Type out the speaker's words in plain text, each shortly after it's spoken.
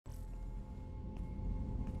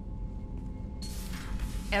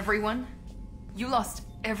Everyone? You lost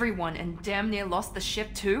everyone and damn near lost the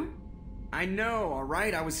ship too? I know,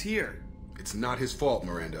 alright? I was here. It's not his fault,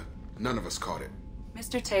 Miranda. None of us caught it.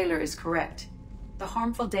 Mr. Taylor is correct. The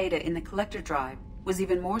harmful data in the collector drive was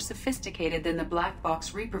even more sophisticated than the black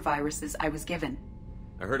box Reaper viruses I was given.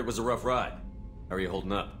 I heard it was a rough ride. How are you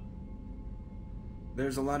holding up?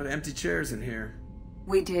 There's a lot of empty chairs in here.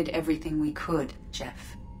 We did everything we could,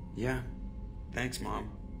 Jeff. Yeah. Thanks, Mom.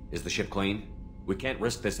 Is the ship clean? We can't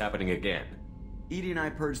risk this happening again. Edie and I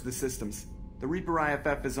purged the systems. The Reaper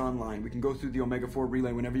IFF is online. We can go through the Omega-4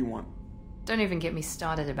 relay whenever you want. Don't even get me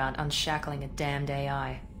started about unshackling a damned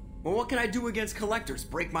AI. Well, what can I do against collectors?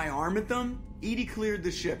 Break my arm at them? Edie cleared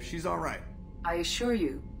the ship. She's alright. I assure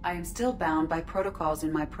you, I am still bound by protocols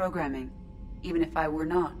in my programming. Even if I were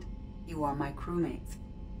not, you are my crewmates.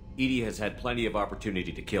 Edie has had plenty of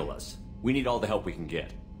opportunity to kill us. We need all the help we can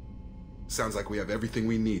get. Sounds like we have everything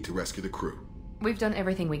we need to rescue the crew. We've done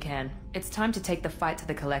everything we can. It's time to take the fight to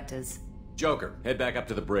the collectors. Joker, head back up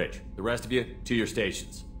to the bridge. The rest of you, to your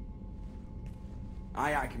stations.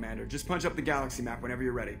 Aye, aye, Commander. Just punch up the galaxy map whenever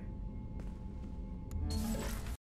you're ready.